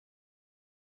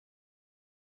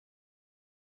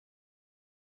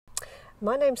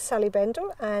My name's Sally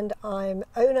Bendel and I'm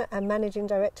owner and managing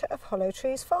director of Hollow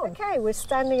Trees Farm. Okay, we're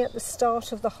standing at the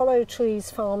start of the Hollow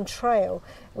Trees Farm Trail,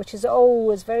 which is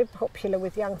always very popular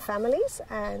with young families,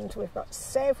 and we've got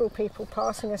several people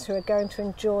passing us who are going to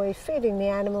enjoy feeding the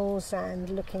animals and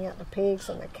looking at the pigs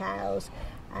and the cows,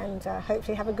 and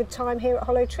hopefully have a good time here at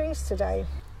Hollow Trees today.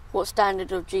 What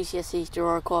standard of GCSEs do you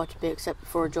require to be accepted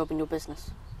for a job in your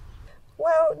business?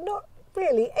 Well, not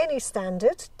really any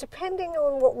standard. Depending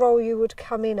on what role you would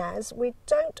come in as, we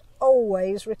don't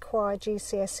always require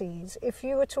GCSEs. If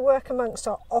you were to work amongst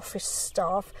our office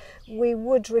staff, we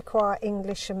would require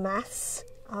English and maths,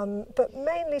 but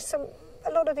mainly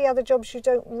a lot of the other jobs you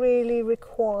don't really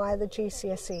require the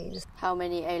GCSEs. How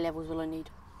many A-levels will I need?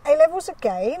 A-levels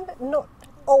again, not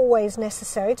always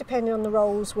necessary depending on the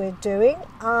roles we're doing,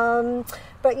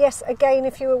 but yes, again,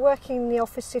 if you were working in the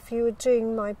office, if you were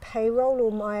doing my payroll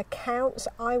or my accounts,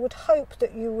 I would hope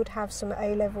that you would have some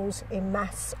A-levels in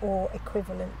maths or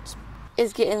equivalent.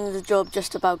 Is getting the job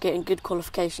just about getting good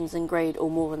qualifications and grade, or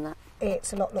more than that?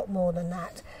 It's a lot more than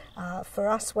that. For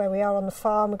us, where we are on the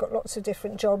farm, we've got lots of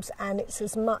different jobs, and it's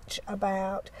as much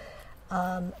about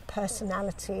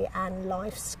personality and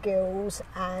life skills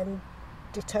and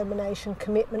determination,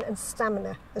 commitment and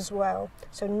stamina as well.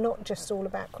 So not just all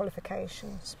about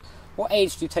qualifications. What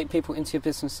age do you take people into your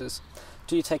businesses?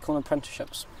 Do you take on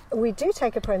apprenticeships? We do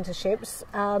take apprenticeships.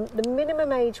 The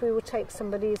minimum age we will take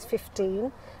somebody is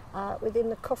 15. Within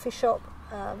the coffee shop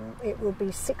it will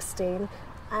be 16.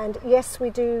 And yes,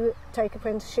 we do take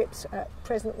apprenticeships. At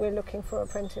present we're looking for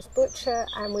apprentice butcher,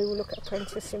 and we will look at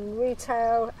apprentice in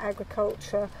retail,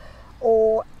 agriculture,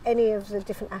 or any of the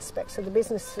different aspects of the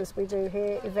businesses we do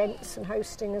here, events and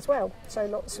hosting as well. So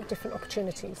lots of different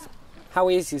opportunities. How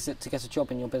easy is it to get a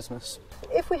job in your business?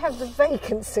 If we have the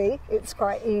vacancy, it's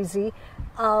quite easy.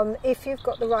 If you've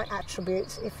got the right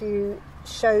attributes, if you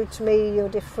show to me your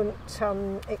different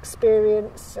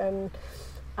experience, and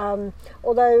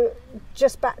although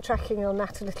just backtracking on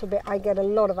that a little bit, I get a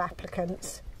lot of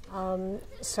applicants.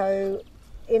 So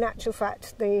in actual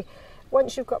fact,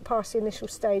 once you've got past the initial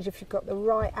stage, if you've got the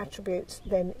right attributes,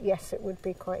 then yes, it would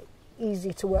be quite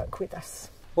easy to work with us.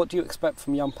 What do you expect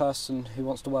from a young person who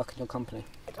wants to work in your company?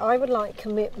 I would like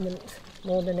commitment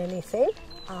more than anything,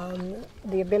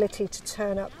 the ability to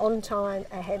turn up on time,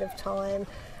 ahead of time,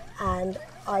 and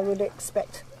I would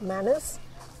expect manners.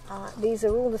 These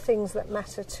are all the things that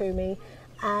matter to me,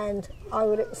 and I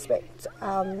would expect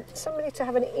somebody to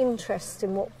have an interest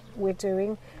in what we're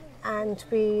doing and to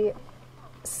be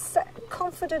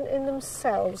confident in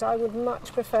themselves. I would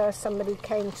much prefer somebody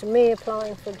came to me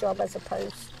applying for a job as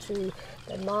opposed to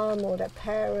their mum or their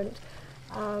parent.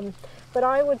 But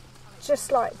I would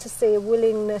just like to see a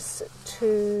willingness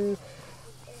to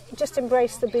just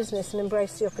embrace the business and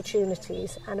embrace the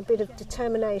opportunities, and a bit of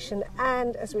determination,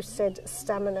 and as we said,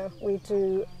 stamina. We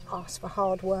do ask for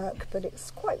hard work, but it's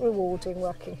quite rewarding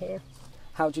working here.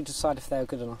 How do you decide if they're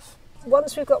good enough?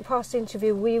 Once we've got past the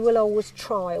interview, we will always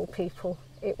trial people.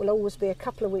 It will always be a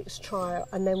couple of weeks trial,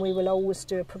 and then we will always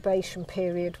do a probation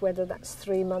period, whether that's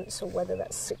 3 months or whether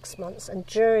that's 6 months. And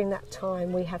during that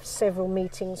time, we have several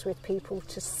meetings with people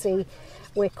to see.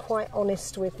 We're quite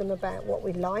honest with them about what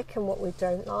we like and what we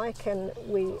don't like, and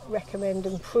we recommend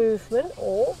improvement,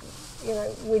 or,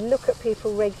 we look at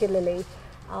people regularly.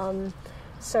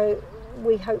 So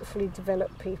we hopefully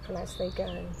develop people as they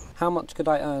go. How much could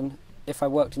I earn if I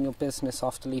worked in your business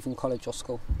after leaving college or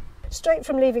school? Straight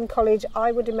from leaving college,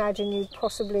 I would imagine you'd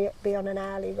possibly be on an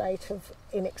hourly rate of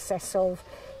in excess of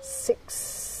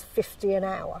 $6.50 an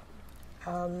hour,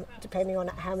 depending on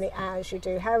how many hours you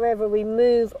do. However, we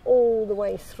move all the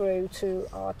way through to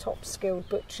our top skilled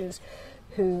butchers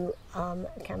who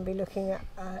can be looking at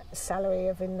a salary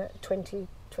of in the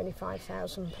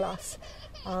 25,000 plus,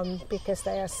 because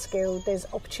they are skilled. There's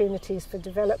opportunities for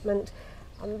development.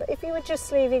 But if you were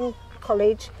just leaving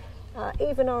college,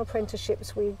 even our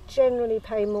apprenticeships, we generally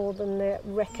pay more than the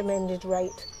recommended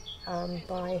rate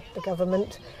by the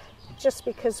government, just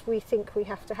because we think we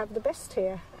have to have the best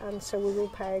here, and so we will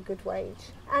pay a good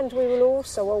wage. And we will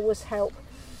also always help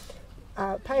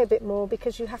pay a bit more,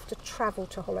 because you have to travel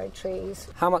to Hollow Trees.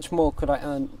 How much more could I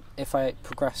earn if I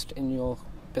progressed in your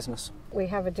business? We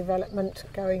have a development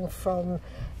going from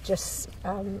just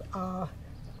our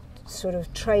sort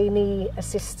of trainee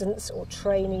assistants or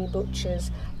trainee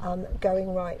butchers,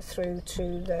 going right through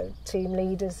to the team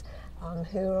leaders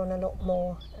who are on a lot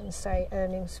more and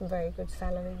earning some very good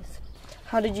salaries.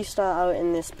 How did you start out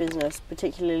in this business,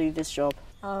 particularly this job?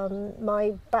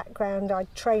 My background, I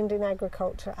trained in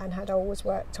agriculture and had always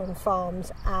worked on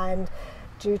farms, and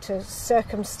due to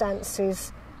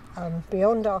circumstances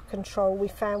beyond our control, we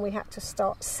found we had to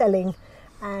start selling.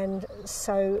 And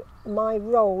so my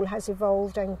role has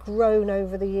evolved and grown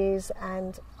over the years,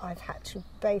 and I've had to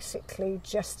basically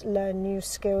just learn new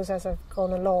skills as I've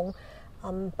gone along.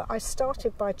 But I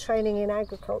started by training in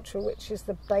agriculture, which is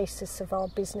the basis of our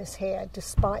business here.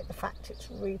 Despite the fact it's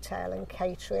retail and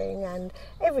catering and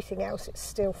everything else, it's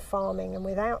still farming. And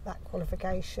without that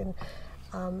qualification,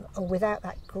 or without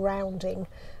that grounding,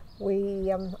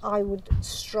 I would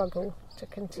struggle to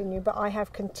continue. But I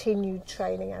have continued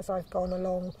training as I've gone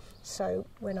along. So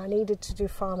when I needed to do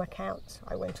farm accounts,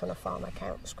 I went on a farm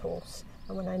accounts course.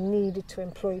 And when I needed to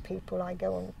employ people, I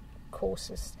go on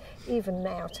courses, even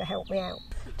now, to help me out.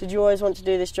 Did you always want to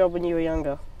do this job when you were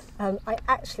younger? I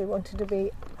actually wanted to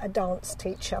be a dance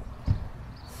teacher,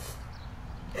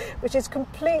 which is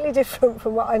completely different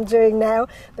from what I'm doing now,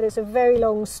 but it's a very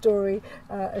long story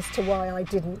as to why I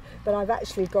didn't. But I've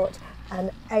actually got an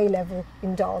A-level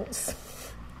in dance.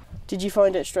 Did you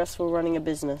find it stressful running a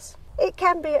business? It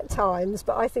can be at times,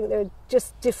 but I think there are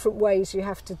just different ways you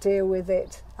have to deal with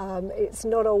it. It's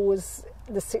not always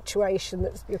the situation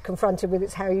that you're confronted with,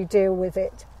 it's how you deal with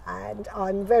it. And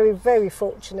I'm very, very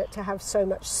fortunate to have so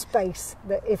much space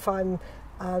that if I'm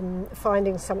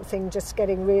finding something just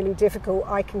getting really difficult,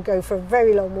 I can go for a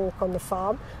very long walk on the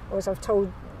farm. Or as I've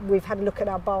told, we've had a look at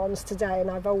our barns today,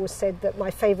 and I've always said that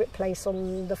my favourite place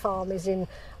on the farm is in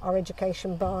our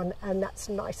education barn, and that's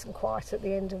nice and quiet at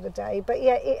the end of the day. But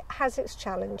yeah, it has its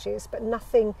challenges, but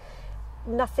nothing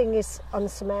is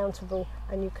unsurmountable,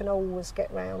 and you can always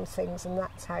get round things, and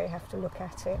that's how you have to look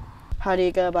at it. How do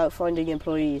you go about finding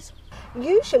employees?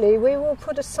 Usually we will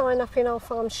put a sign up in our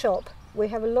farm shop. We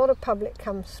have a lot of public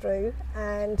come through,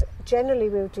 and generally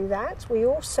we'll do that. We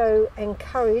also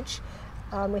encourage,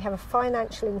 we have a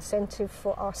financial incentive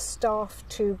for our staff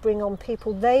to bring on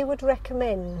people they would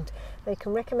recommend. They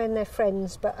can recommend their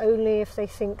friends, but only if they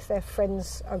think their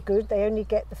friends are good. They only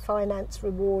get the finance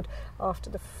reward after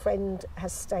the friend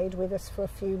has stayed with us for a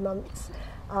few months.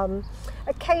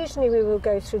 Occasionally we will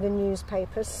go through the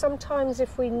newspapers. Sometimes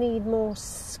if we need more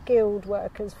skilled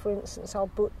workers, for instance our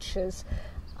butchers,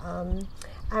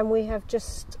 and we have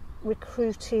just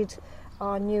recruited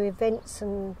our new events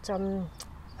and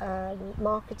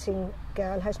marketing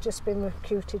girl has just been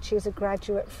recruited. She's a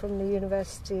graduate from the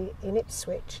university in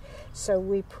Ipswich, so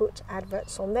we put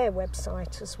adverts on their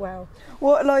website as well.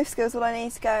 What life skills will I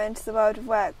need to go into the world of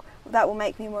work that will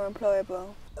make me more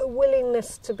employable? A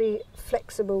willingness to be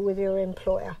flexible with your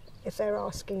employer. If they're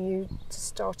asking you to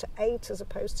start at 8 as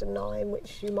opposed to 9,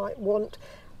 which you might want,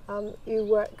 you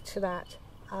work to that.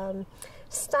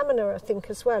 Stamina, I think,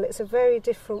 as well. It's a very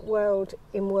different world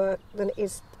in work than it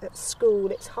is at school.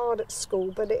 It's hard at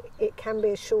school, but it can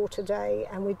be a shorter day,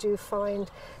 and we do find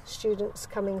students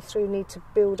coming through need to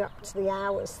build up to the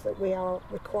hours that we are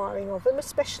requiring of them,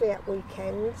 especially at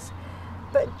weekends.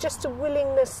 But just a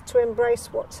willingness to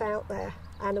embrace what's out there,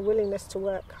 and a willingness to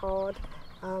work hard,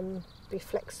 be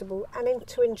flexible, and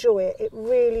to enjoy it. It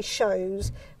really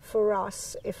shows for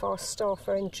us, if our staff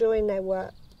are enjoying their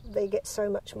work, they get so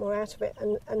much more out of it,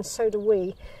 and so do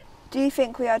we. Do you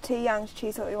think we are too young to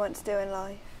choose what we want to do in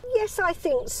life? Yes, I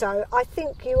think so. I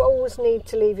think you always need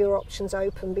to leave your options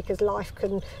open, because life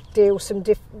can deal some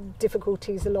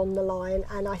difficulties along the line,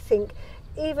 and I think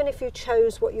even if you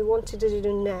chose what you wanted to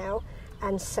do now,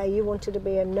 and say you wanted to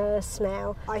be a nurse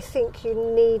now, I think you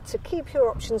need to keep your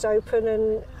options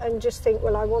open and just think,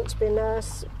 well, I want to be a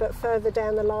nurse, but further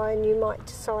down the line you might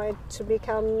decide to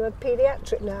become a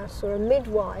paediatric nurse or a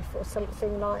midwife or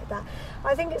something like that.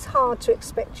 I think it's hard to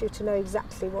expect you to know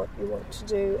exactly what you want to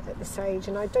do at this age,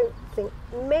 and I don't think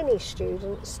many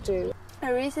students do.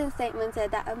 A recent statement said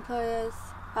that employers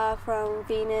are from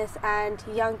Venus and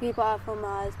young people are from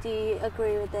Mars. Do you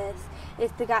agree with this?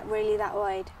 Is the gap really that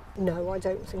wide? No, I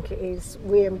don't think it is.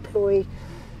 We employ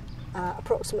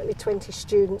approximately 20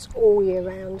 students all year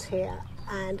round here,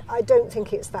 and I don't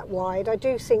think it's that wide. I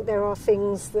do think there are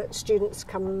things that students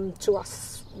come to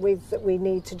us with that we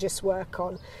need to just work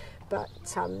on, but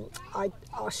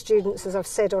our students, as I've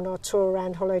said on our tour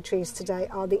around Hollow Trees today,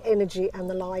 are the energy and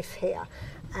the life here,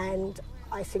 and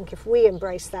I think if we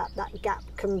embrace that gap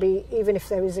can be, even if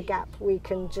there is a gap, we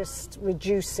can just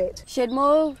reduce it. Should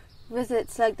more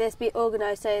visits like this be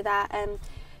organised so that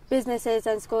businesses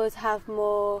and schools have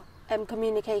more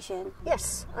communication?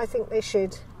 Yes, I think they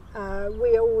should.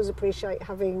 We always appreciate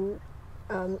having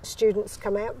students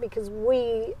come out, because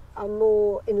we are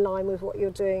more in line with what you're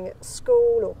doing at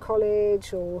school or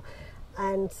college,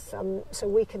 and so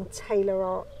we can tailor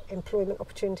our employment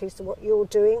opportunities to what you're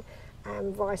doing,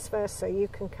 and vice versa. You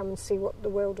can come and see what the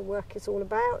world of work is all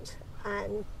about,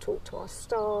 and talk to our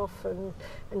staff and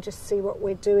just see what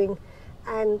we're doing,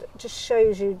 and just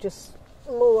shows you just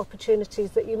more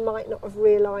opportunities that you might not have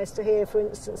realised are here. For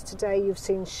instance, today you've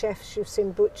seen chefs, you've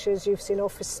seen butchers, you've seen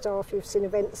office staff, you've seen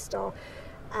event staff,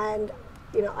 and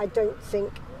you know, I don't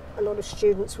think a lot of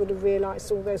students would have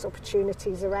realised all those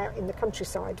opportunities are out in the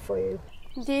countryside for you.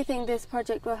 Do you think this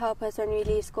project will help us when we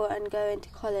leave school and go into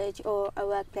college or a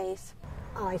workplace?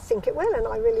 I think it will, and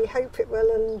I really hope it will,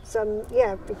 and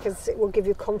yeah, because it will give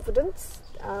you confidence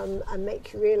and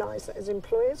make you realise that as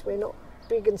employers we're not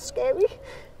big and scary,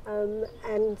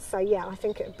 and so yeah, I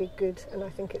think it would be good, and I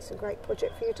think it's a great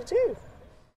project for you to do.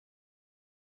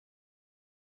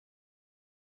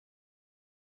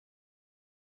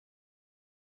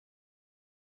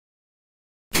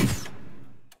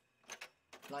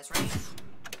 Lights ready.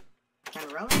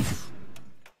 Camera rolling.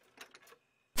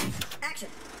 Action!